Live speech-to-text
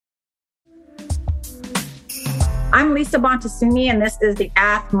I'm Lisa Bontasuni, and this is the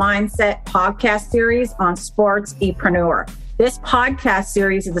AthMindset podcast series on sports-epreneur. This podcast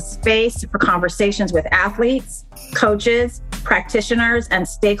series is a space for conversations with athletes, coaches, practitioners, and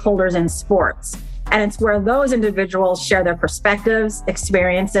stakeholders in sports. And it's where those individuals share their perspectives,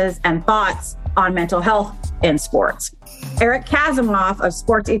 experiences, and thoughts on mental health in sports. Eric Kazimoff of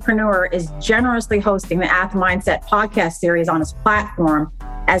Sports-epreneur is generously hosting the AthMindset podcast series on his platform,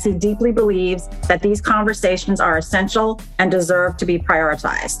 as he deeply believes that these conversations are essential and deserve to be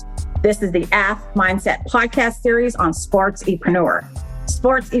prioritized. This is the AthMindset podcast series on Sports-epreneur.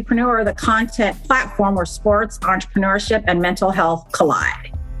 Sports-epreneur, the content platform where sports, entrepreneurship, and mental health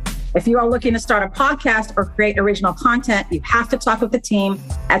collide. If you are looking to start a podcast or create original content, you have to talk with the team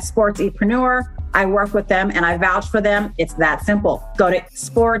at Sports-epreneur. I work with them and I vouch for them. It's that simple. Go to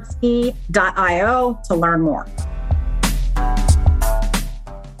sportse.io to learn more.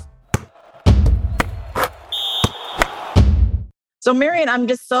 So Myriam, I'm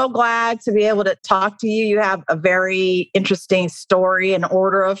just so glad to be able to talk to you. You have a very interesting story and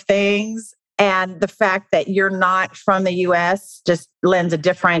order of things. And the fact that you're not from the US just lends a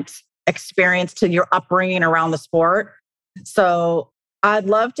different experience to your upbringing around the sport. So I'd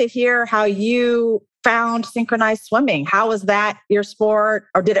love to hear how you found synchronized swimming. How was that your sport,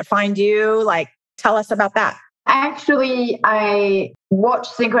 or did it find you? Tell us about that. Actually, I watch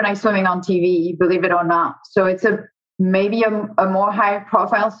synchronized swimming on TV, believe it or not. So it's maybe a more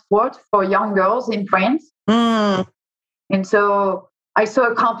high-profile sport for young girls in France. And so I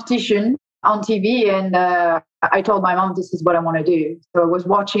saw a competition on TV, and I told my mom, this is what I want to do. So I was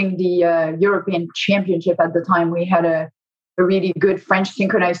watching the European Championship at the time. We had a really good French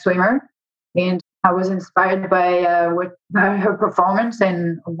synchronized swimmer, and I was inspired by her performance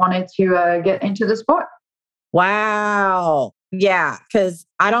and wanted to get into the sport. Wow. Yeah, because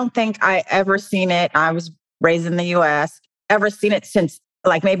I don't think I ever seen it. I was raised in the US, ever seen it since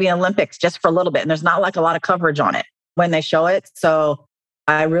maybe Olympics, just for a little bit. And there's not a lot of coverage on it when they show it. So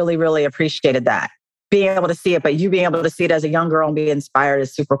I really, really appreciated that. Being able to see it, but you being able to see it as a young girl and be inspired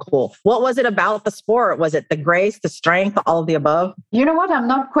is super cool. What was it about the sport? Was it the grace, the strength, all of the above? You know what? I'm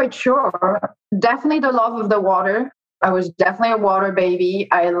not quite sure. Definitely the love of the water. I was definitely a water baby.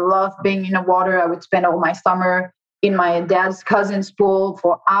 I loved being in the water. I would spend all my summer in my dad's cousin's pool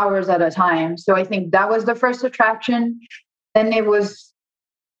for hours at a time. So I think that was the first attraction. Then it was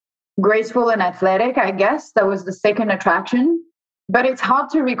graceful and athletic, I guess. That was the second attraction. But it's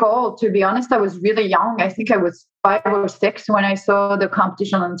hard to recall, to be honest. I was really young. I think I was 5 or 6 when I saw the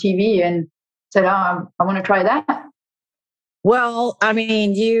competition on TV and said, I want to try that. Well, I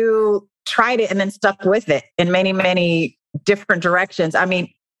mean, you tried it and then stuck with it in many, many different directions. I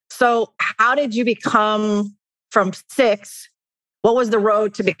mean, so how did you become from 6? What was the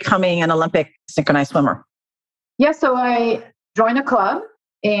road to becoming an Olympic synchronized swimmer? Yeah, so I joined a club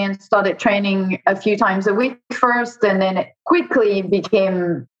and started training a few times a week first, and then it quickly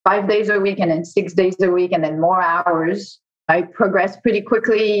became 5 days a week and then 6 days a week and then more hours. I progressed pretty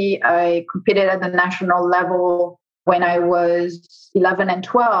quickly. I competed at the national level when I was 11 and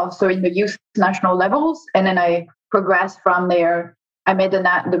 12, so in the youth national levels, and then I progressed from there. I made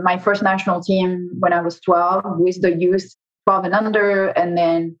my first national team when I was 12 with the youth 12 and under, and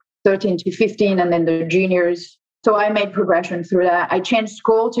then 13 to 15, and then the juniors. So I made progression through that. I changed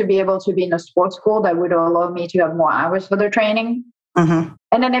school to be able to be in a sports school that would allow me to have more hours for the training. And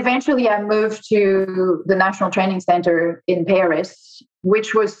then eventually I moved to the National Training Center in Paris,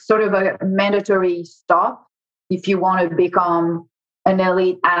 which was sort of a mandatory stop if you want to become an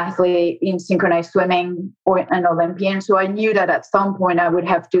elite athlete in synchronized swimming or an Olympian. So I knew that at some point I would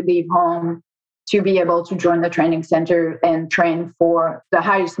have to leave home to be able to join the training center and train for the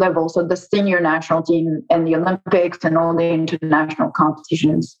highest level. So the senior national team and the Olympics and all the international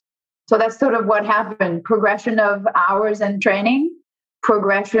competitions. So that's sort of what happened. Progression of hours and training,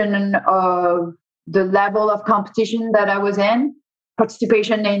 progression of the level of competition that I was in,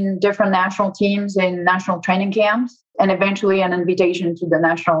 participation in different national teams in national training camps, and eventually an invitation to the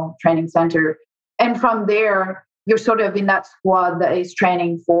National Training Center. And from there, you're sort of in that squad that is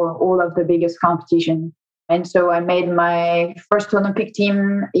training for all of the biggest competition. And so I made my first Olympic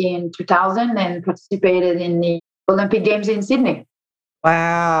team in 2000 and participated in the Olympic Games in Sydney.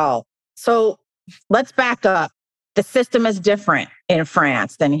 Wow. So let's back up. The system is different in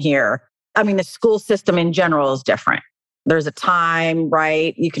France than here. I mean, the school system in general is different. There's a time,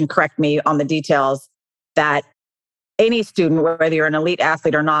 right? You can correct me on the details, that any student, whether you're an elite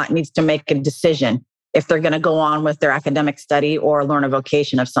athlete or not, needs to make a decision if they're going to go on with their academic study or learn a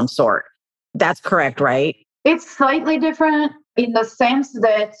vocation of some sort. That's correct, right? It's slightly different in the sense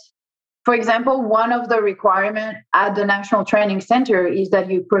that For example, one of the requirements at the National Training Center is that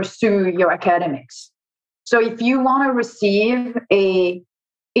you pursue your academics. So if you want to receive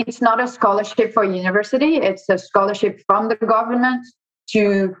it's not a scholarship for university, it's a scholarship from the government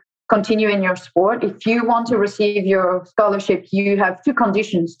to continue in your sport. If you want to receive your scholarship, you have two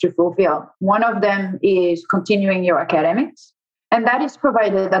conditions to fulfill. One of them is continuing your academics, and that is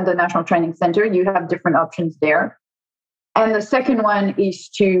provided at the National Training Center. You have different options there. And the second one is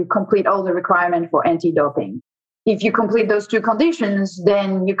to complete all the requirements for anti-doping. If you complete those two conditions,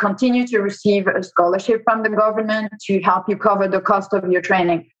 then you continue to receive a scholarship from the government to help you cover the cost of your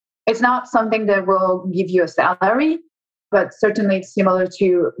training. It's not something that will give you a salary, but certainly it's similar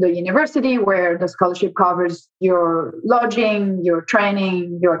to the university where the scholarship covers your lodging, your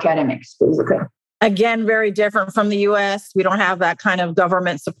training, your academics, basically. Again, very different from the US. We don't have that kind of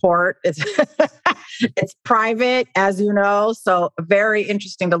government support. It's private, as you know. So very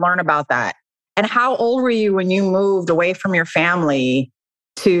interesting to learn about that. And how old were you when you moved away from your family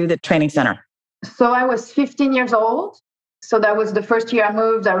to the training center? So I was 15 years old. So that was the first year I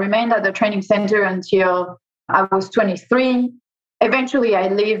moved. I remained at the training center until I was 23. Eventually, I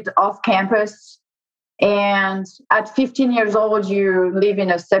lived off campus. And at 15 years old, you live in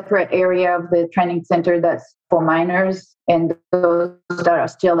a separate area of the training center that's for minors and those that are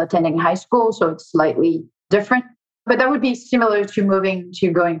still attending high school. So it's slightly different. But that would be similar to moving to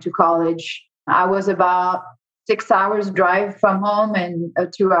going to college. I was about 6 hours drive from home and a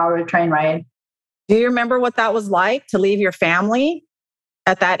 2-hour train ride. Do you remember what that was like to leave your family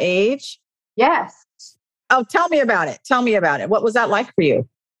at that age? Yes. Oh, tell me about it. Tell me about it. What was that like for you?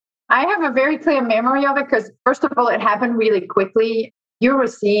 I have a very clear memory of it because, first of all, it happened really quickly. You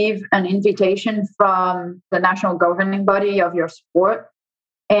receive an invitation from the national governing body of your sport.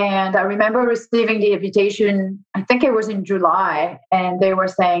 And I remember receiving the invitation, I think it was in July, and they were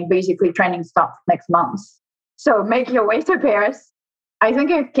saying basically training starts next month. So make your way to Paris. I think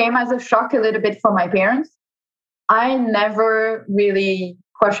it came as a shock a little bit for my parents. I never really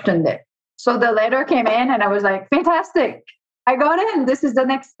questioned it. So the letter came in and I was like, fantastic. I got in. This is the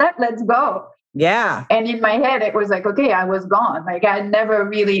next step. Let's go. Yeah. And in my head, it was like, okay, I was gone. Like I never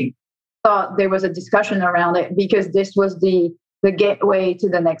really thought there was a discussion around it because this was the gateway to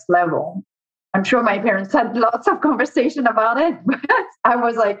the next level. I'm sure my parents had lots of conversation about it, but I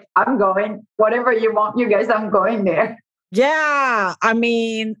was like, I'm going. Whatever you want, you guys, I'm going there. Yeah. I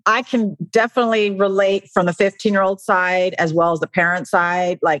mean, I can definitely relate from the 15-year-old side as well as the parent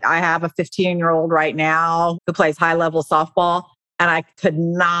side. Like I have a 15-year-old right now who plays high-level softball, and I could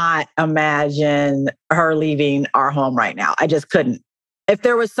not imagine her leaving our home right now. I just couldn't. If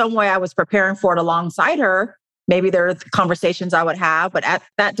there was some way I was preparing for it alongside her, maybe there are conversations I would have. But at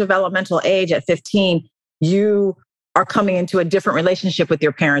that developmental age, at 15, you are coming into a different relationship with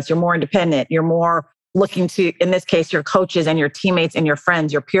your parents. You're more independent. You're more looking to, in this case, your coaches and your teammates and your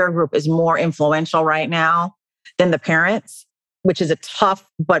friends. Your peer group is more influential right now than the parents, which is a tough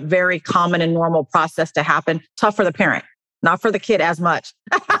but very common and normal process to happen. Tough for the parent, not for the kid as much.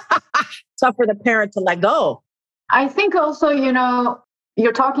 Tough for the parent to let go. I think also,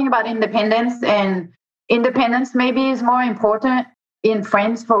 you're talking about independence, and independence maybe is more important in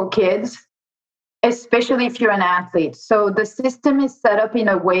friends for kids, especially if you're an athlete. So the system is set up in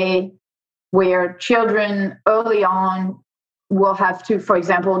a way where children early on will have to, for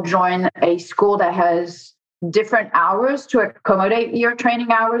example, join a school that has different hours to accommodate your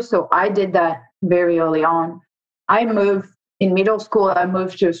training hours. So I did that very early on. In middle school, I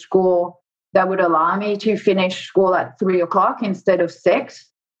moved to a school that would allow me to finish school at 3:00 instead of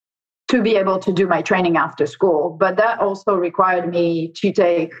 6 to be able to do my training after school. But that also required me to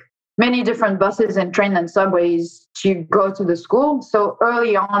take many different buses and trains and subways to go to the school. So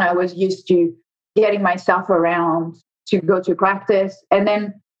early on, I was used to getting myself around to go to practice. And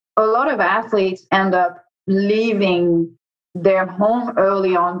then a lot of athletes end up leaving their home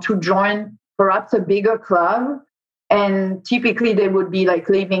early on to join perhaps a bigger club. And typically they would be like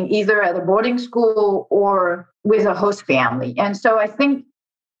living either at a boarding school or with a host family. And so I think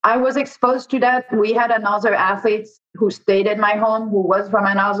I was exposed to that. We had another athlete who stayed at my home who was from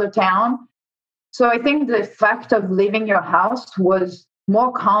another town. So I think the fact of leaving your house was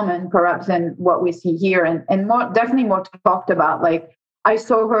more common perhaps than what we see here, and definitely more talked about. Like I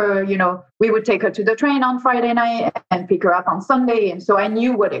saw her, we would take her to the train on Friday night and pick her up on Sunday. And so I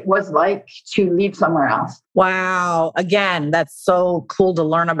knew what it was like to live somewhere else. Wow. Again, that's so cool to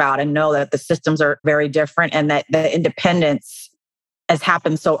learn about and know that the systems are very different and that the independence has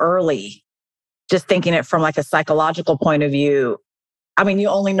happened so early. Just thinking it from like a psychological point of view. I mean, you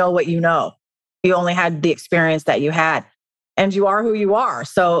only know what you know. You only had the experience that you had, and you are who you are.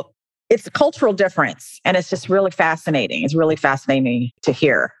 So it's a cultural difference. And it's just really fascinating. It's really fascinating to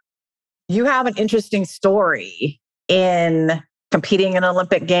hear. You have an interesting story in competing in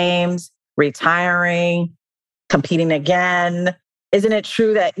Olympic Games, retiring, competing again. Isn't it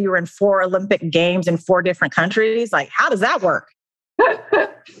true that you were in 4 Olympic Games in 4 different countries? Like, how does that work?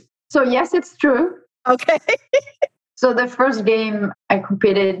 So yes, it's true. Okay. So the first game I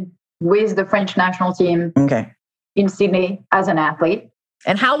competed with the French national team in Sydney as an athlete.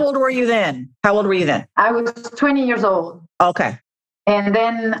 And how old were you then? I was 20 years old. Okay. And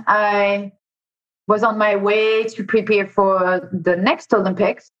then I was on my way to prepare for the next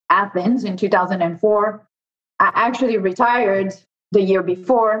Olympics, Athens in 2004. I actually retired the year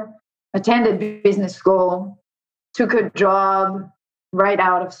before, attended business school, took a job right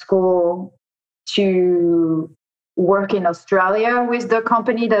out of school to work in Australia with the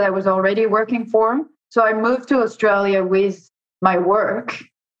company that I was already working for. So I moved to Australia with my work,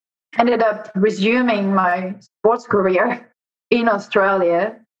 ended up resuming my sports career in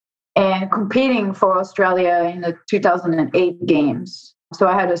Australia and competing for Australia in the 2008 games. So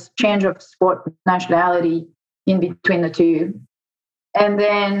I had a change of sport nationality in between the two. And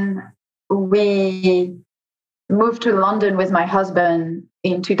then we moved to London with my husband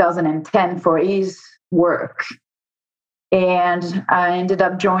in 2010 for his work. And I ended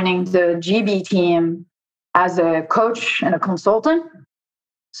up joining the GB team as a coach and a consultant.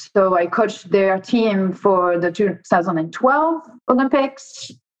 So I coached their team for the 2012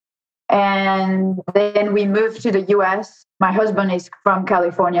 Olympics. And then we moved to the US. My husband is from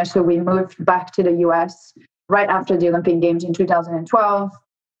California, so we moved back to the US right after the Olympic Games in 2012.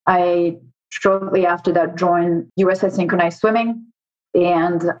 I shortly after that joined USA Synchronized Swimming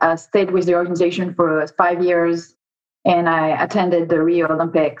and stayed with the organization for 5 years. And I attended the Rio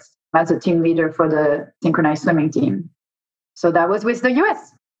Olympics as a team leader for the synchronized swimming team. So that was with the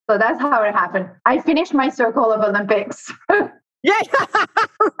US. So that's how it happened. I finished my circle of Olympics. Yeah,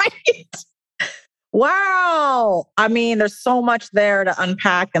 right. Wow. I mean, there's so much there to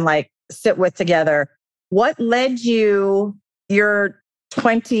unpack and like sit with together. What led you, you're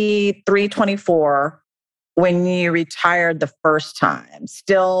 23, 24, when you retired the first time?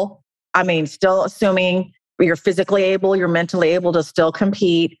 Still assuming you're physically able, you're mentally able to still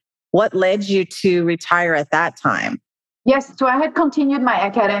compete. What led you to retire at that time? Yes, so I had continued my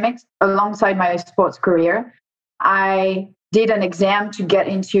academics alongside my sports career. I did an exam to get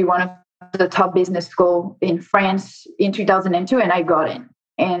into one of the top business schools in France in 2002, and I got in.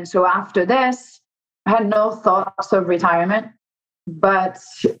 And so after this, I had no thoughts of retirement. But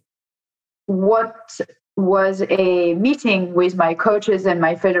what was a meeting with my coaches and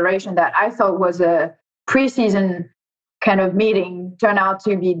my federation that I thought was a preseason kind of meeting turned out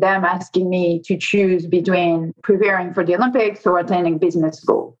to be them asking me to choose between preparing for the Olympics or attending business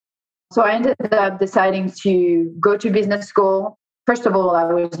school. So I ended up deciding to go to business school. First of all, I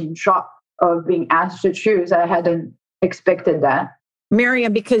was in shock of being asked to choose. I hadn't expected that.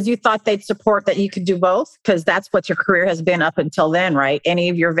 Myriam, because you thought they'd support that you could do both, because that's what your career has been up until then, right? Any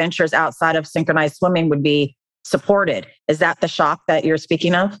of your ventures outside of synchronized swimming would be supported. Is that the shock that you're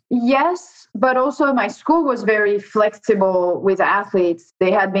speaking of? Yes, but also my school was very flexible with athletes.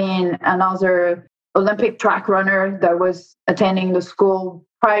 They had been another Olympic track runner that was attending the school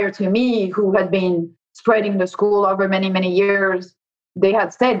prior to me, who had been spreading the school over many, many years. They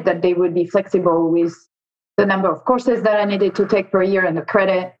had said that they would be flexible with the number of courses that I needed to take per year and the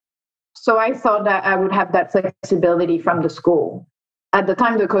credit. So I thought that I would have that flexibility from the school. At the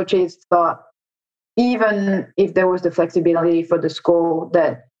time, the coaches thought, even if there was the flexibility for the school,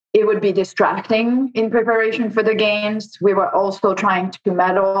 that it would be distracting in preparation for the games. We were also trying to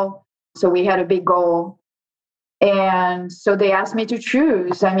medal, so we had a big goal. And so they asked me to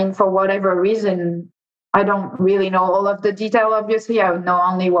choose. I mean, for whatever reason, I don't really know all of the detail, obviously. I know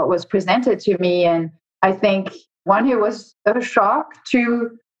only what was presented to me. And I think, one, it was a shock.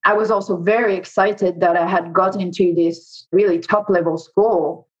 Two, I was also very excited that I had got into this really top-level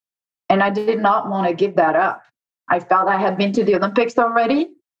school. And I did not want to give that up. I felt I had been to the Olympics already.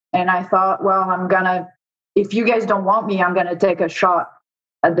 And I thought, well, if you guys don't want me, I'm going to take a shot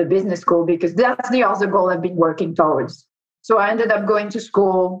at the business school, because that's the other goal I've been working towards. So I ended up going to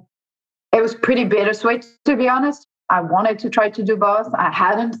school. It was pretty bittersweet, to be honest. I wanted to try to do both. I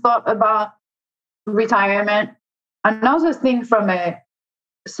hadn't thought about retirement. Another thing from a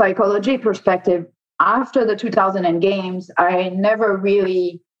psychology perspective, after the 2000 games, I never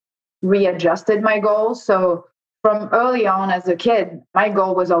really readjusted my goals. So from early on as a kid, my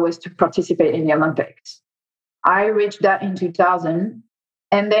goal was always to participate in the Olympics. I reached that in 2000.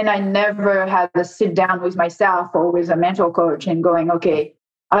 And then I never had to sit down with myself or with a mental coach and going, okay,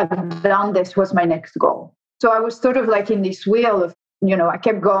 I've done this. What's my next goal? So I was sort of like in this wheel of, I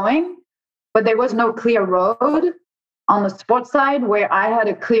kept going, but there was no clear road on the sports side where I had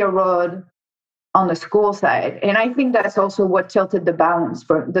a clear road on the school side. And I think that's also what tilted the balance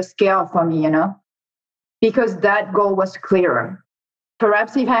for the scale for me, because that goal was clearer.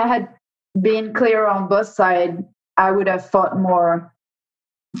 Perhaps if I had been clear on both sides, I would have fought more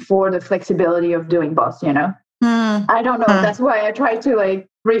for the flexibility of doing both, I don't know. That's why I try to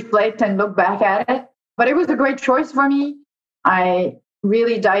reflect and look back at it. But it was a great choice for me. I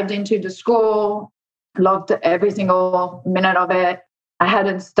really dived into the school, loved every single minute of it. I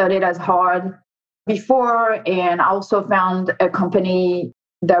hadn't studied as hard before, and I also found a company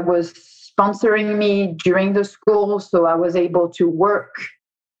that was sponsoring me during the school. So I was able to work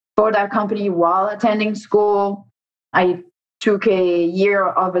for that company while attending school. I took a year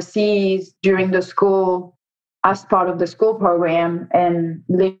overseas during the school as part of the school program and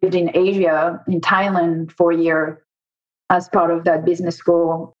lived in Asia, in Thailand for a year as part of that business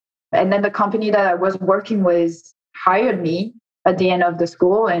school. And then the company that I was working with hired me at the end of the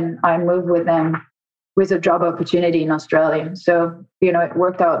school, and I moved with them with a job opportunity in Australia. So, it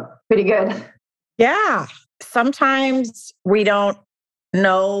worked out pretty good. Yeah. Sometimes we don't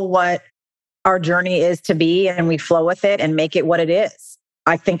know what our journey is to be, and we flow with it and make it what it is.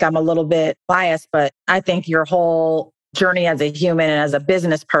 I think I'm a little bit biased, but I think your whole journey as a human and as a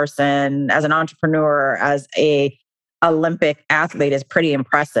business person, as an entrepreneur, as a Olympic athlete is pretty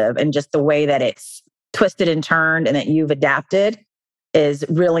impressive. And just the way that it's twisted and turned and that you've adapted is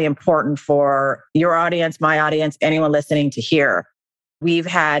really important for your audience, my audience, anyone listening to hear. We've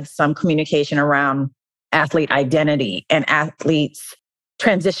had some communication around athlete identity and athletes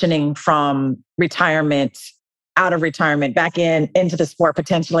transitioning from retirement, out of retirement, back into the sport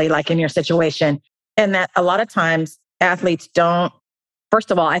potentially, like in your situation. And that a lot of times athletes don't,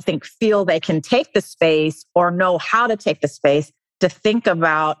 first of all, I think feel they can take the space or know how to take the space to think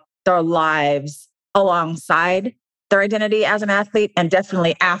about their lives alongside their identity as an athlete and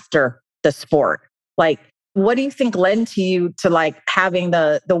definitely after the sport. What do you think led to you to having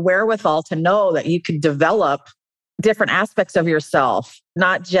the wherewithal to know that you could develop different aspects of yourself,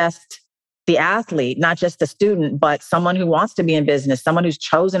 not just the athlete, not just the student, but someone who wants to be in business, someone who's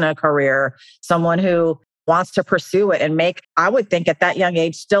chosen a career, someone who wants to pursue it and make, I would think at that young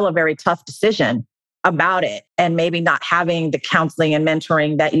age, still a very tough decision about it, and maybe not having the counseling and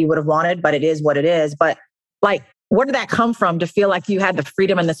mentoring that you would have wanted, but it is what it is. But where did that come from to feel like you had the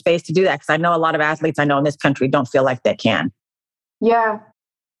freedom and the space to do that? Because I know a lot of athletes I know in this country don't feel like they can. Yeah,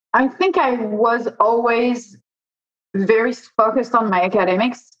 I think I was always very focused on my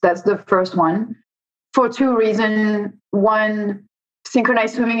academics. That's the first one. For two reasons. One,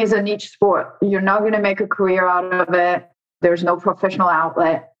 synchronized swimming is a niche sport. You're not going to make a career out of it. There's no professional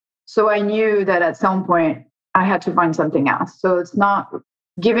outlet. So I knew that at some point I had to find something else. So it's not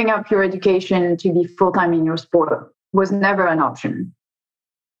giving up your education to be full-time in your sport was never an option.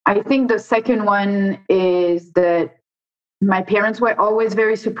 I think the second one is that my parents were always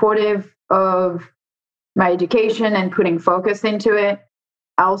very supportive of my education and putting focus into it.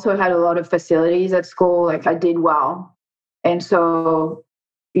 I also had a lot of facilities at school. I did well. And so,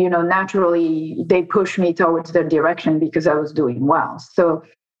 naturally they pushed me towards their direction because I was doing well. So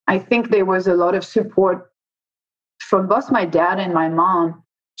I think there was a lot of support from both my dad and my mom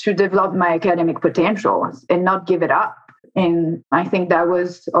to develop my academic potential and not give it up. And I think that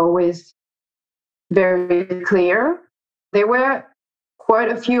was always very clear. There were quite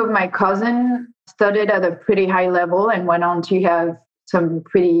a few of my cousins studied at a pretty high level and went on to have some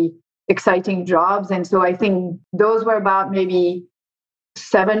pretty exciting jobs. And so I think those were about maybe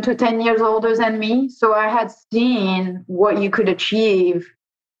 7 to 10 years older than me. So I had seen what you could achieve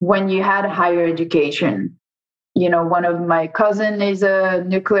when you had higher education. One of my cousins is a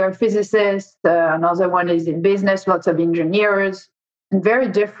nuclear physicist. Another one is in business, lots of engineers, and very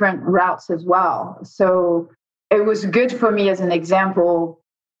different routes as well. So it was good for me as an example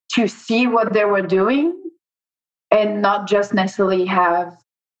to see what they were doing and not just necessarily have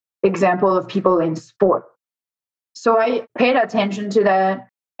example of people in sport. So I paid attention to that,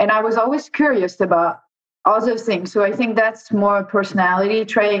 and I was always curious about other things. So I think that's more a personality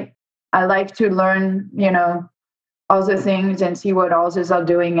trait. I like to learn, other things and see what others are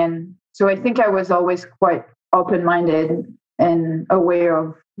doing. And so I think I was always quite open-minded and aware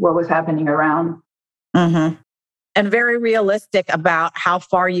of what was happening around. Mm-hmm. And very realistic about how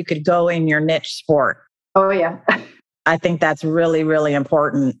far you could go in your niche sport. Oh, yeah. I think that's really, really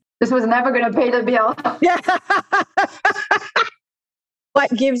important. This was never going to pay the bill. Yeah. But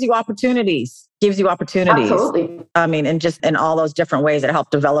gives you opportunities. Absolutely. I mean, and just in all those different ways that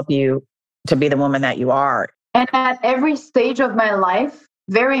help develop you to be the woman that you are. And at every stage of my life,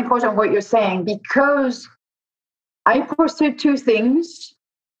 very important what you're saying, because I pursued two things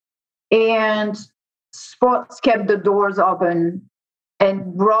and sports kept the doors open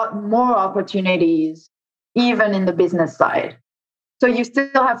and brought more opportunities, even in the business side. So you still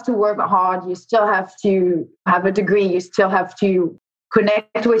have to work hard. You still have to have a degree. You still have to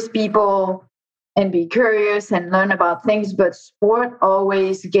connect with people and be curious and learn about things. But sport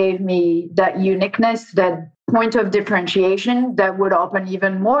always gave me that uniqueness, that point of differentiation that would open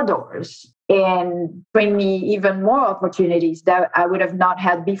even more doors and bring me even more opportunities that I would have not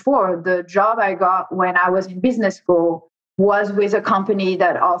had before. The job I got when I was in business school was with a company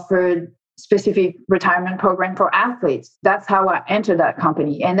that offered specific retirement program for athletes. That's how I entered that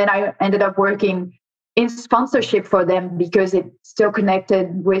company. And then I ended up working in sponsorship for them because it still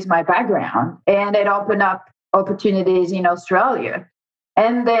connected with my background, and it opened up opportunities in Australia.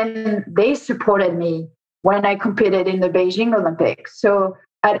 And then they supported me when I competed in the Beijing Olympics. So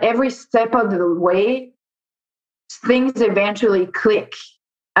at every step of the way, things eventually click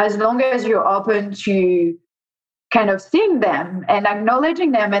as long as you're open to kind of seeing them and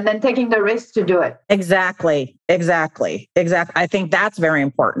acknowledging them and then taking the risk to do it. Exactly. I think that's very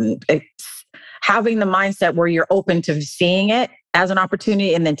important. It's having the mindset where you're open to seeing it as an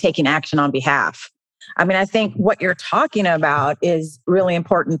opportunity and then taking action on behalf. I mean, I think what you're talking about is really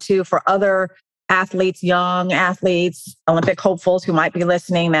important too for other athletes, young athletes, Olympic hopefuls who might be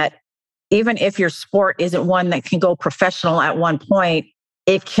listening, that even if your sport isn't one that can go professional at one point,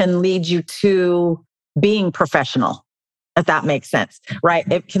 it can lead you to being professional, if that makes sense, right?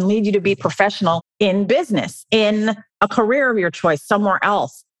 It can lead you to be professional in business, in a career of your choice, somewhere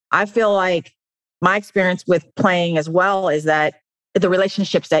else. I feel like my experience with playing as well is that the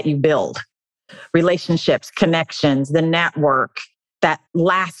relationships that you build, relationships, connections, the network that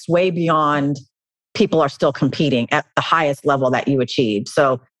lasts way beyond people are still competing at the highest level that you achieved.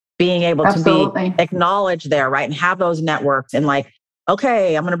 So being able Absolutely. to be acknowledged there, right? And have those networks and like,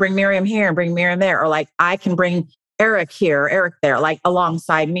 okay, I'm going to bring Myriam here and bring Myriam there. Or like, I can bring Eric here, Eric there, like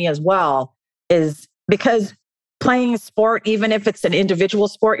alongside me as well, is because playing a sport, even if it's an individual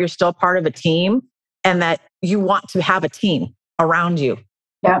sport, you're still part of a team, and that you want to have a team around you.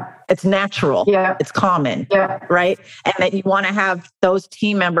 Yeah. It's natural. Yeah. It's common. Yeah. Right. And that you want to have those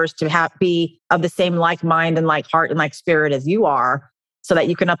team members to be of the same like mind and like heart and like spirit as you are, so that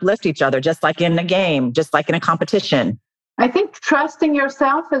you can uplift each other, just like in a game, just like in a competition. I think trusting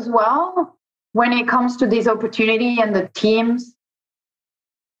yourself as well when it comes to this opportunity and the teams,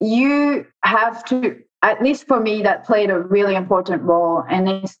 you have to, at least for me, that played a really important role, and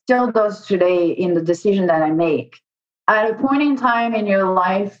it still does today in the decision that I make. At a point in time in your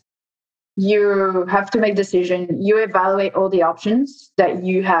life, you have to make decision. You evaluate all the options that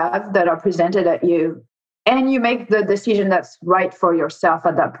you have that are presented at you, and you make the decision that's right for yourself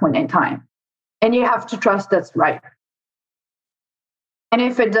at that point in time. And you have to trust that's right. And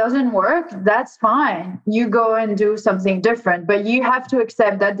if it doesn't work, that's fine. You go and do something different, but you have to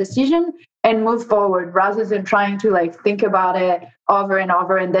accept that decision and move forward rather than trying to like think about it over and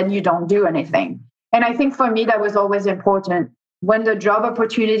over and then you don't do anything. And I think for me, that was always important. When the job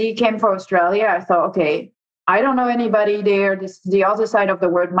opportunity came for Australia, I thought, okay, I don't know anybody there. This is the other side of the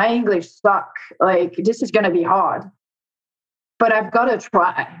world. My English sucks. Like, this is going to be hard, but I've got to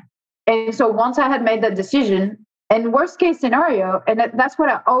try. And so once I had made that decision, and worst case scenario, and that's what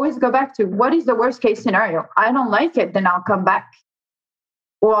I always go back to. What is the worst case scenario? I don't like it, then I'll come back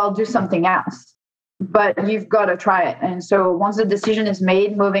or I'll do something else. But you've got to try it. And so once the decision is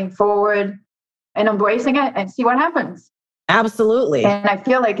made, moving forward and embracing it and see what happens. Absolutely. And I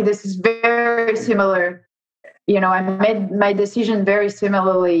feel like this is very similar. I made my decision very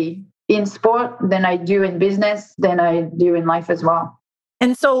similarly in sport than I do in business, than I do in life as well.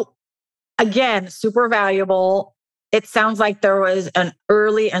 And so, again, super valuable. It sounds like there was an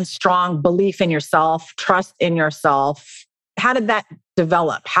early and strong belief in yourself, trust in yourself. How did that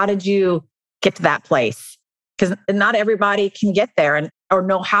develop? How did you get to that place? Because not everybody can get there or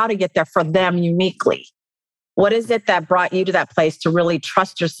know how to get there for them uniquely. What is it that brought you to that place to really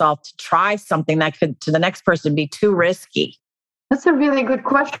trust yourself to try something that could, to the next person, be too risky? That's a really good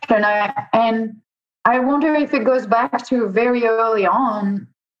question. And I wonder if it goes back to very early on.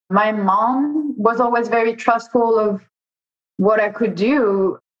 My mom was always very trustful of what I could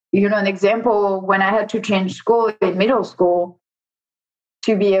do. An example, when I had to change school in middle school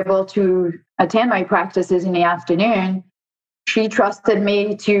to be able to attend my practices in the afternoon, she trusted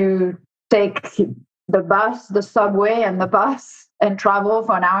me to take the bus, the subway and the bus and travel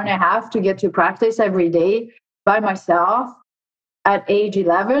for an hour and a half to get to practice every day by myself at age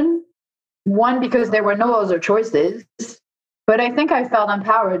 11. One, because there were no other choices. But I think I felt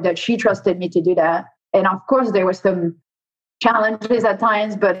empowered that she trusted me to do that. And of course, there were some challenges at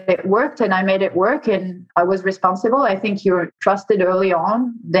times, but it worked and I made it work and I was responsible. I think you're trusted early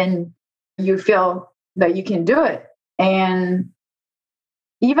on, then you feel that you can do it. And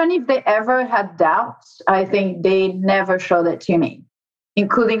even if they ever had doubts, I think they never showed it to me,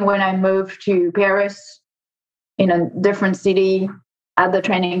 including when I moved to Paris in a different city at the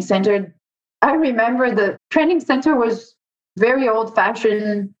training center. I remember the training center was very old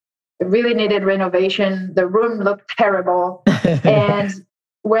fashioned. It really needed renovation. The room looked terrible. And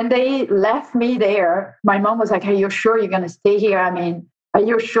when they left me there, my mom was like, "Are you sure you're going to stay here? I mean, are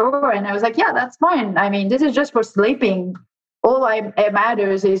you sure?" And I was like, "Yeah, that's fine. I mean, this is just for sleeping. All it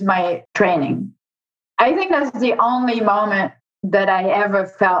matters is my training." I think that's the only moment that I ever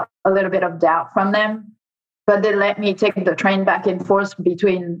felt a little bit of doubt from them. But they let me take the train back and forth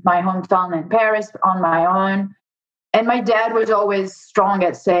between my hometown and Paris on my own. And my dad was always strong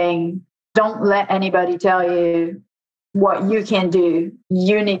at saying, "Don't let anybody tell you what you can do.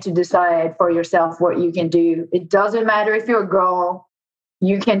 You need to decide for yourself what you can do. It doesn't matter if you're a girl.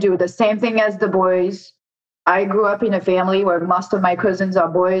 You can do the same thing as the boys." I grew up in a family where most of my cousins are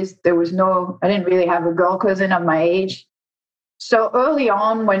boys. I didn't really have a girl cousin of my age. So early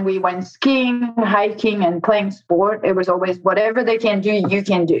on, when we went skiing, hiking, and playing sport, it was always whatever they can do, you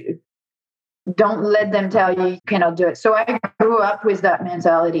can do. Don't let them tell you cannot do it. So I grew up with that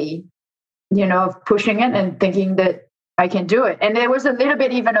mentality, of pushing it and thinking that I can do it. And there was a little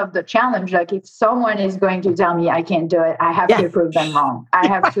bit even of the challenge. Like if someone is going to tell me I can't do it, I have to prove them wrong. I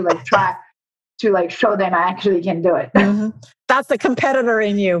have to try to show them I actually can do it. Mm-hmm. That's the competitor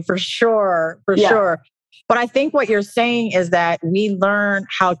in you for sure. Sure. But I think what you're saying is that we learn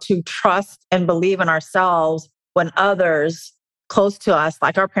how to trust and believe in ourselves when others close to us,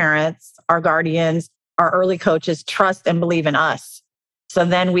 like our parents, our guardians, our early coaches, trust and believe in us. So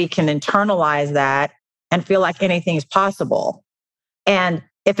then we can internalize that and feel like anything's possible. And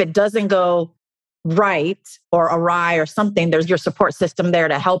if it doesn't go right or awry or something, there's your support system there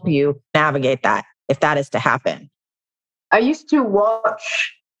to help you navigate that, if that is to happen. I used to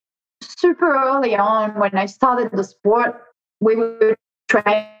watch super early on when I started the sport. We would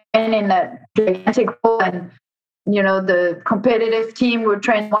train in that gigantic pool and the competitive team would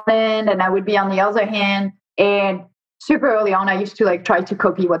train one end and I would be on the other hand. And super early on, I used to try to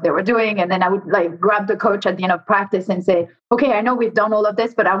copy what they were doing. And then I would grab the coach at the end of practice and say, "Okay, I know we've done all of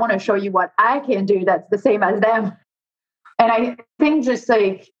this, but I want to show you what I can do that's the same as them." And I think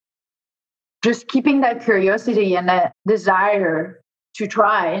just keeping that curiosity and that desire to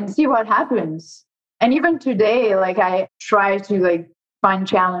try and see what happens. And even today, I try to find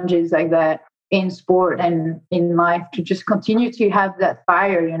challenges like that in sport and in life to just continue to have that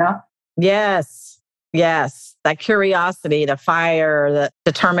fire, Yes. That curiosity, the fire, the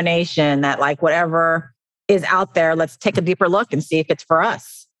determination that whatever is out there, let's take a deeper look and see if it's for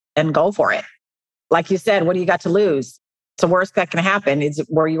us and go for it. Like you said, what do you got to lose? It's the worst that can happen is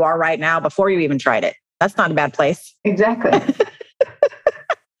where you are right now before you even tried it. That's not a bad place. Exactly.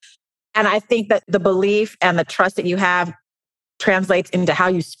 And I think that the belief and the trust that you have translates into how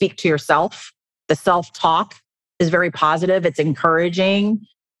you speak to yourself. The self-talk is very positive. It's encouraging.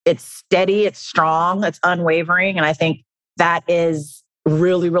 It's steady. It's strong. It's unwavering. And I think that is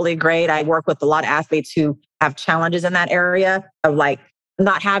really, really great. I work with a lot of athletes who have challenges in that area of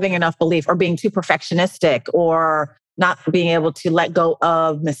not having enough belief or being too perfectionistic or not being able to let go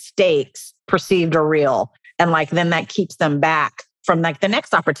of mistakes, perceived or real. And then that keeps them back from the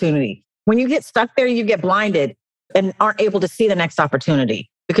next opportunity. When you get stuck there, you get blinded and aren't able to see the next opportunity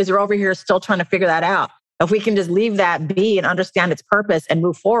because you're over here still trying to figure that out. If we can just leave that be and understand its purpose and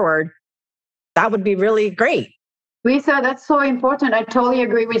move forward, that would be really great. Lisa, that's so important. I totally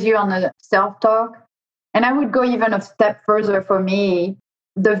agree with you on the self-talk. And I would go even a step further for me.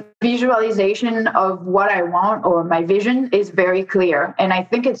 The visualization of what I want or my vision is very clear. And I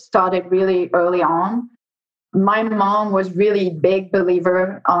think it started really early on. My mom was really big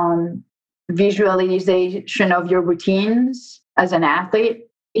believer on visualization of your routines as an athlete.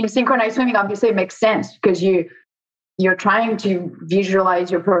 In synchronized swimming, obviously, it makes sense because you're trying to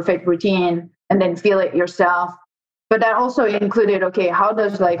visualize your perfect routine and then feel it yourself. But that also included, okay, how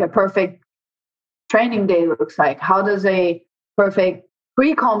does a perfect training day looks like? How does a perfect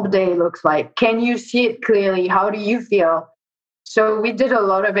pre-comp day looks like? Can you see it clearly? How do you feel? So we did a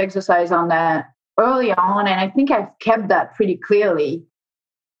lot of exercise on that early on, and I think I've kept that pretty clearly.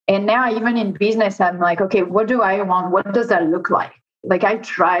 And now even in business, I'm like, okay, what do I want? What does that look like? Like I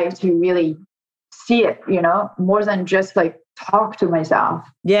try to really see it, more than just like talk to myself.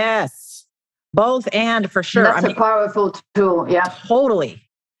 Yes. Both and for sure. That's a powerful tool. Yeah. Totally.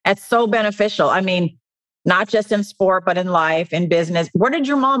 It's so beneficial. Not just in sport, but in life, in business. Where did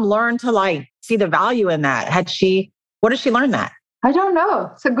your mom learn to like see the value in that? Where did she learn that? I don't know.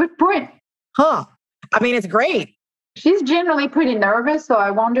 It's a good point. Huh. It's great. She's generally pretty nervous. So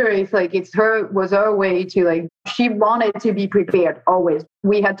I wonder if like was her way to like, she wanted to be prepared always.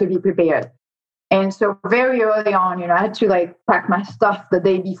 We had to be prepared. And so very early on, I had to like pack my stuff the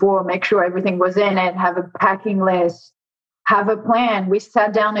day before, make sure everything was in it, have a packing list, have a plan. We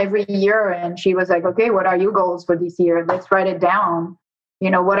sat down every year and she was like, okay, what are your goals for this year? Let's write it down.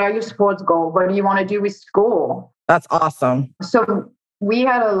 What are your sports goals? What do you want to do with school? That's awesome. So we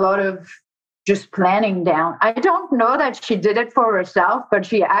had a lot of just planning down. I don't know that she did it for herself, but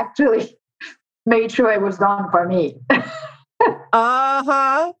she actually made sure it was done for me.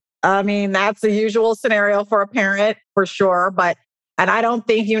 Uh-huh. That's the usual scenario for a parent for sure. And I don't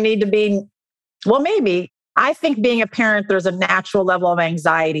think you need to be, well, maybe. I think being a parent, there's a natural level of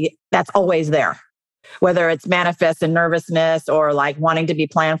anxiety that's always there, whether it's manifest in nervousness or like wanting to be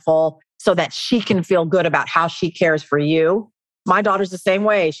planful so that she can feel good about how she cares for you. My daughter's the same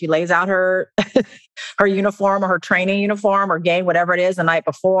way. She lays out her her uniform or her training uniform or game, whatever it is, the night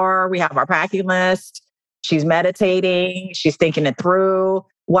before. We have our packing list. She's meditating. She's thinking it through.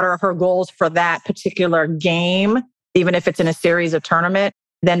 What are her goals for that particular game? Even if it's in a series of tournament,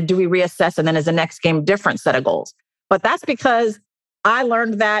 then do we reassess? And then is the next game different set of goals? But that's because I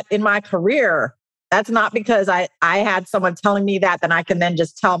learned that in my career. That's not because I had someone telling me that, then I can then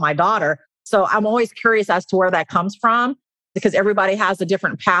just tell my daughter. So I'm always curious as to where that comes from, because everybody has a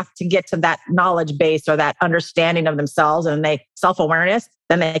different path to get to that knowledge base or that understanding of themselves and self-awareness.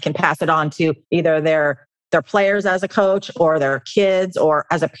 Then they can pass it on to either their players as a coach or their kids or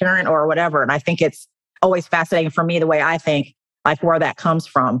as a parent or whatever. And I think it's always fascinating for me the way I think, like where that comes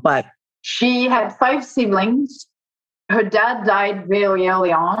from. But she had 5 siblings. Her dad died very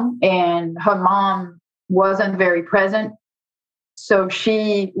early on and her mom wasn't very present. So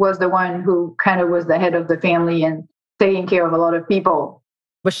she was the one who kind of was the head of the family and taking care of a lot of people.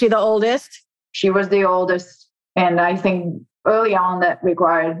 Was she the oldest? She was the oldest. And I think early on that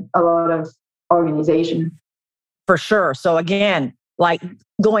required a lot of organization. For sure. So again, like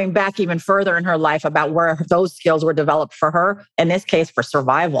going back even further in her life about where those skills were developed for her, in this case, for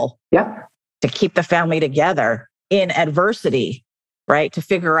survival. Yep. To keep the family together in adversity, right? To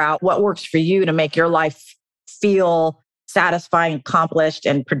figure out what works for you to make your life feel satisfying, accomplished,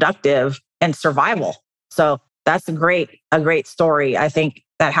 and productive and survival. So that's a great story. I think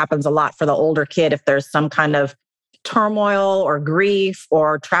that happens a lot for the older kid. If there's some kind of turmoil or grief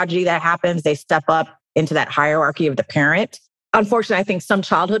or tragedy that happens, they step up into that hierarchy of the parent. Unfortunately, I think some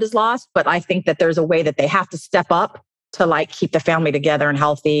childhood is lost, but I think that there's a way that they have to step up to like keep the family together and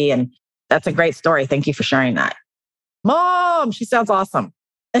healthy. And that's a great story. Thank you for sharing that. Mom, she sounds awesome.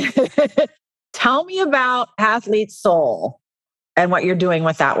 Tell me about Athlete Soul and what you're doing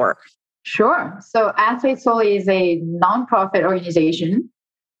with that work. Sure. So Athlete Soul is a nonprofit organization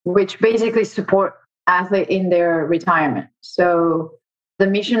which basically support athletes in their retirement. So the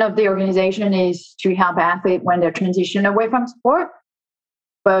mission of the organization is to help athletes when they transition away from sport,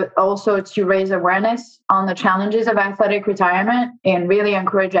 but also to raise awareness on the challenges of athletic retirement and really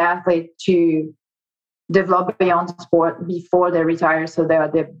encourage athletes to develop beyond sport before they retire so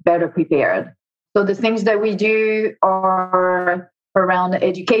they're better prepared. So the things that we do are around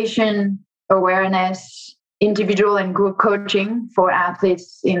education, awareness, individual and group coaching for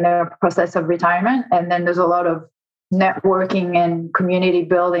athletes in the process of retirement. And then there's a lot of networking and community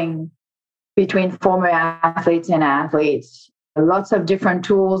building between former athletes and athletes. Lots of different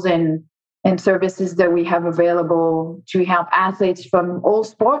tools and services that we have available to help athletes from all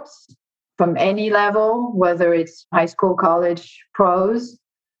sports, from any level, whether it's high school, college, pros,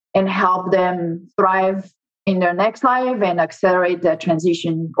 and help them thrive in their next life and accelerate that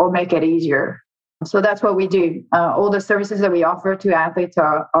transition or make it easier. So that's what we do. All the services that we offer to athletes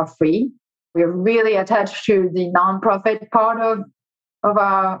are free. We're really attached to the nonprofit part of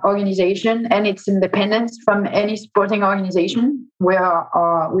our organization, and it's independent from any sporting organization. We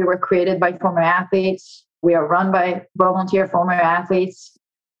were created by former athletes. We are run by volunteer former athletes,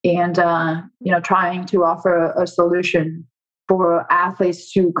 and trying to offer a solution for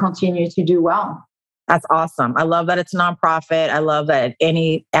athletes to continue to do well. That's awesome. I love that it's nonprofit. I love that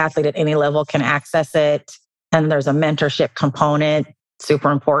any athlete at any level can access it. And there's a mentorship component,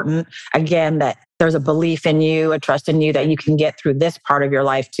 super important. Again, that there's a belief in you, a trust in you that you can get through this part of your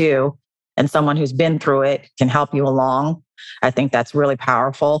life too. And someone who's been through it can help you along. I think that's really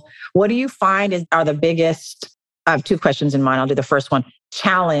powerful. What do you find are the biggest, I have two questions in mind. I'll do the first one.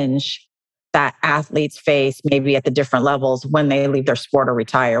 Challenge that athletes face maybe at the different levels when they leave their sport or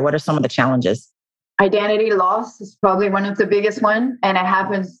retire. What are some of the challenges? Identity loss is probably one of the biggest ones. And it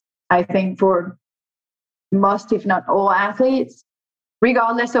happens, I think, for most, if not all athletes,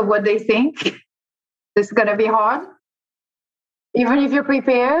 regardless of what they think. It's going to be hard. Even if you're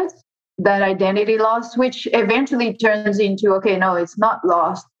prepared, that identity loss, which eventually turns into, okay, no, it's not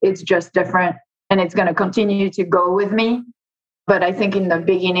lost. It's just different. And it's going to continue to go with me. But I think in the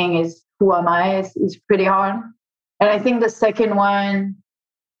beginning is who am I is pretty hard. And I think the second one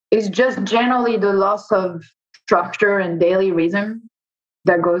is just generally the loss of structure and daily rhythm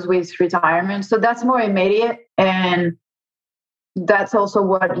that goes with retirement. So that's more immediate. And that's also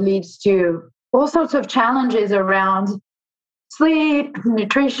what leads to all sorts of challenges around sleep,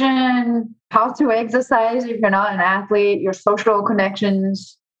 nutrition, how to exercise if you're not an athlete, your social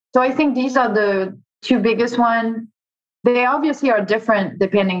connections. So I think these are the two biggest ones. They obviously are different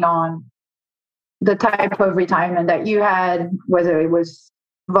depending on the type of retirement that you had, whether it was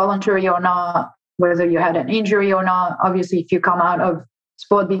voluntary or not, whether you had an injury or not. Obviously, if you come out of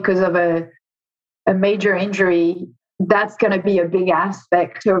sport because of a major injury, that's going to be a big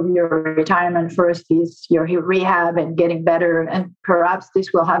aspect of your retirement. First is your rehab and getting better, and perhaps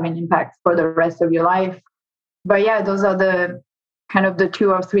this will have an impact for the rest of your life. But yeah, those are the kind of the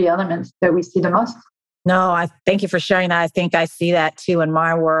 2 or 3 elements that we see the most. No, I thank you for sharing that. I think I see that too in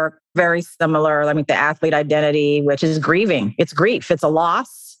my work. Very similar. I mean, the athlete identity, which is grieving. It's grief. It's a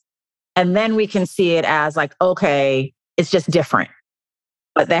loss. And then we can see it as like, okay, it's just different.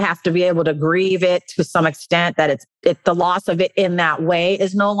 But they have to be able to grieve it to some extent, that it's the loss of it in that way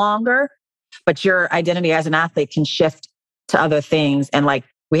is no longer. But your identity as an athlete can shift to other things. And like,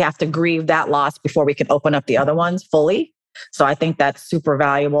 we have to grieve that loss before we can open up the other ones fully. So I think that's super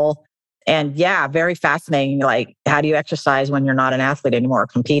valuable. And yeah, very fascinating. Like, how do you exercise when you're not an athlete anymore,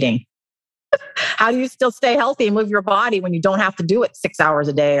 competing? How do you still stay healthy and move your body when you don't have to do it 6 hours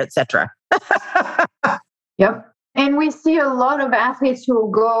a day, et cetera? Yep. And we see a lot of athletes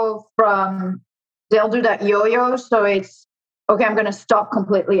who go they'll do that yo-yo. So it's, okay, I'm going to stop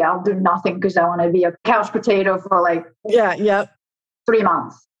completely. I'll do nothing because I want to be a couch potato for like 3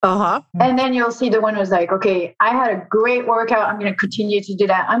 months. Uh-huh. And then you'll see the one who's like, okay, I had a great workout. I'm going to continue to do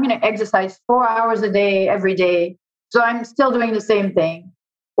that. I'm going to exercise 4 hours a day, every day. So I'm still doing the same thing.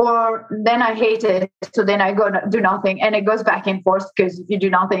 Or then I hate it. So then I go do nothing. And it goes back and forth, because if you do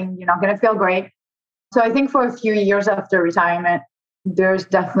nothing, you're not going to feel great. So I think for a few years after retirement, there's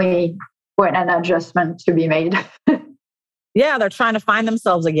definitely an adjustment to be made. Yeah, they're trying to find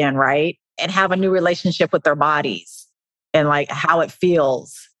themselves again, right? And have a new relationship with their bodies and like how it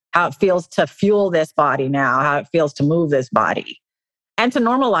feels to fuel this body now, how it feels to move this body, and to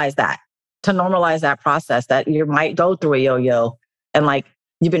normalize that process that you might go through a yo-yo, and like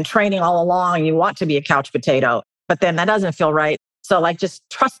you've been training all along, you want to be a couch potato, but then that doesn't feel right. So like just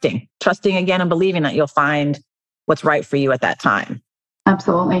trusting again and believing that you'll find what's right for you at that time.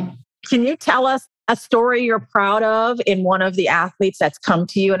 Absolutely. Can you tell us a story you're proud of in one of the athletes that's come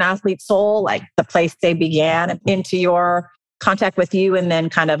to you, an athlete soul, like the place they began into your contact with you, and then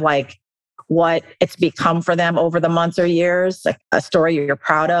kind of like what it's become for them over the months or years, like a story you're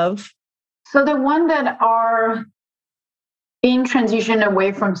proud of? So the one that are in transition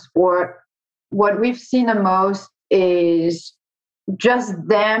away from sport, what we've seen the most is just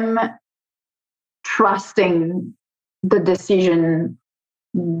them trusting the decision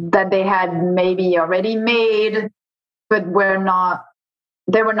that they had maybe already made, but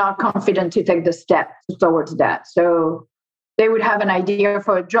they were not confident to take the step towards that. So they would have an idea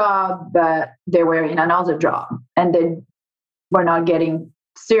for a job, but they were in another job, and they were not getting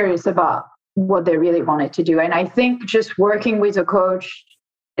serious about what they really wanted to do. And I think just working with a coach,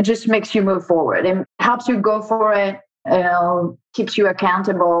 it just makes you move forward and helps you go for it, keeps you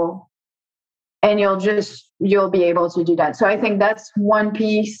accountable, and you'll be able to do that. So I think that's one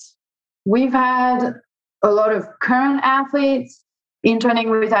piece. We've had a lot of current athletes interning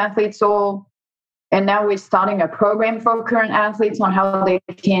with Athlete Soul, and now we're starting a program for current athletes on how they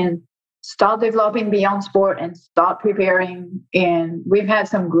can start developing beyond sport and start preparing. And we've had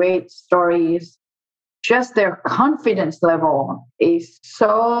some great stories. Just their confidence level is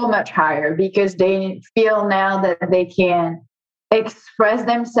so much higher because they feel now that they can express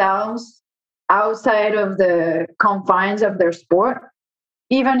themselves outside of the confines of their sport,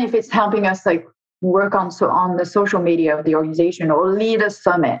 even if it's helping us like work on the social media of the organization or lead a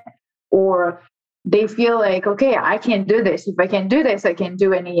summit or they feel like, okay, I can do this. If I can do this, I can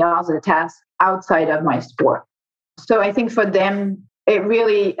do any other task outside of my sport. So I think for them, it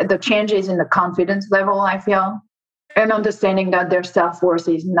really, the changes in the confidence level, I feel, and understanding that their self-worth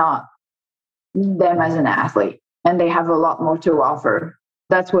is not them as an athlete, and they have a lot more to offer.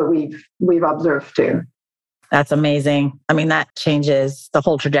 That's what we've observed too. That's amazing. I mean, that changes the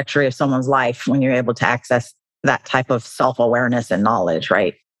whole trajectory of someone's life when you're able to access that type of self-awareness and knowledge,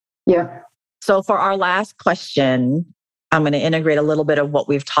 right? Yeah. So for our last question, I'm going to integrate a little bit of what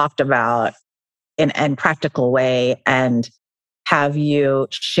we've talked about in a practical way and have you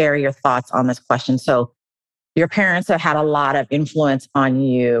share your thoughts on this question. So your parents have had a lot of influence on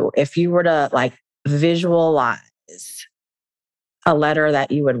you. If you were to like visualize a letter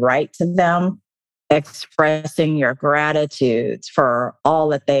that you would write to them, expressing your gratitude for all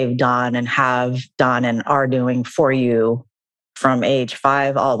that they've done and have done and are doing for you from age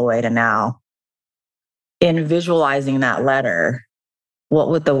 5 all the way to now, in visualizing that letter, what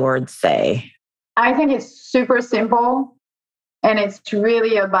would the words say? I think it's super simple. And it's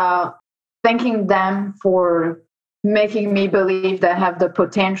really about thanking them for making me believe that I have the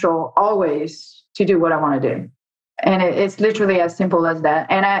potential always to do what I want to do. And it's literally as simple as that.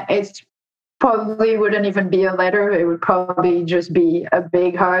 And it's probably wouldn't even be a letter. It would probably just be a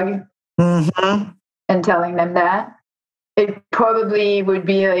big hug and telling them that. It probably would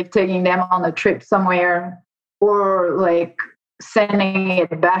be like taking them on a trip somewhere, or like sending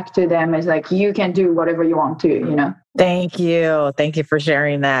it back to them as like, you can do whatever you want to, you know? Thank you. Thank you for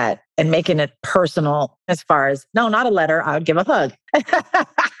sharing that and making it personal as far as, no, not a letter. I would give a hug.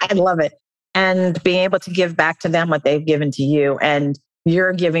 I love it. And being able to give back to them what they've given to you. And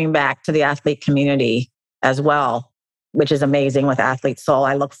you're giving back to the athlete community as well, which is amazing with Athlete Soul.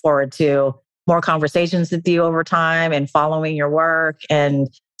 I look forward to more conversations with you over time and following your work and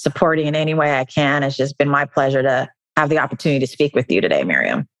supporting in any way I can. It's just been my pleasure to have the opportunity to speak with you today,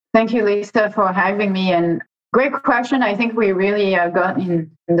 Myriam. Thank you, Lisa, for having me. And great question. I think we really got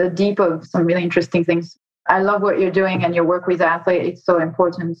in the deep of some really interesting things. I love what you're doing and your work with athletes. It's so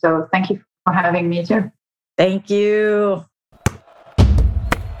important. So thank you for having me too. Thank you.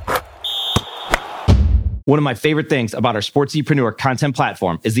 One of my favorite things about our Sportsepreneur content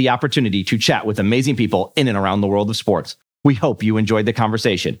platform is the opportunity to chat with amazing people in and around the world of sports. We hope you enjoyed the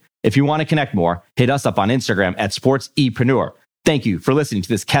conversation. If you want to connect more, hit us up on Instagram at Sportsepreneur. Thank you for listening to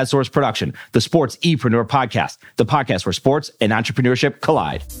this CADSource production, the Sportsepreneur podcast, the podcast where sports and entrepreneurship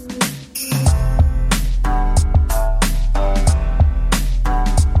collide.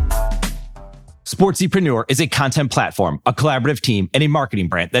 Sportsepreneur is a content platform, a collaborative team, and a marketing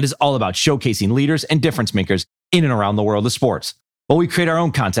brand that is all about showcasing leaders and difference makers in and around the world of sports. While we create our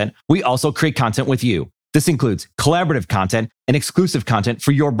own content, we also create content with you. This includes collaborative content and exclusive content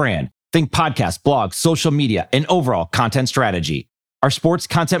for your brand. Think podcasts, blogs, social media, and overall content strategy. Our sports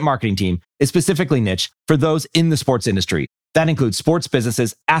content marketing team is specifically niche for those in the sports industry. That includes sports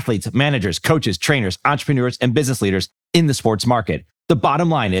businesses, athletes, managers, coaches, trainers, entrepreneurs, and business leaders in the sports market. The bottom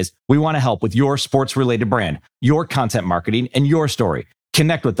line is we want to help with your sports-related brand, your content marketing, and your story.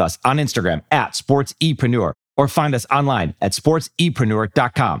 Connect with us on Instagram at Sportsepreneur or find us online at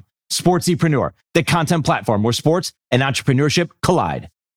sportsepreneur.com. Sportsepreneur, the content platform where sports and entrepreneurship collide.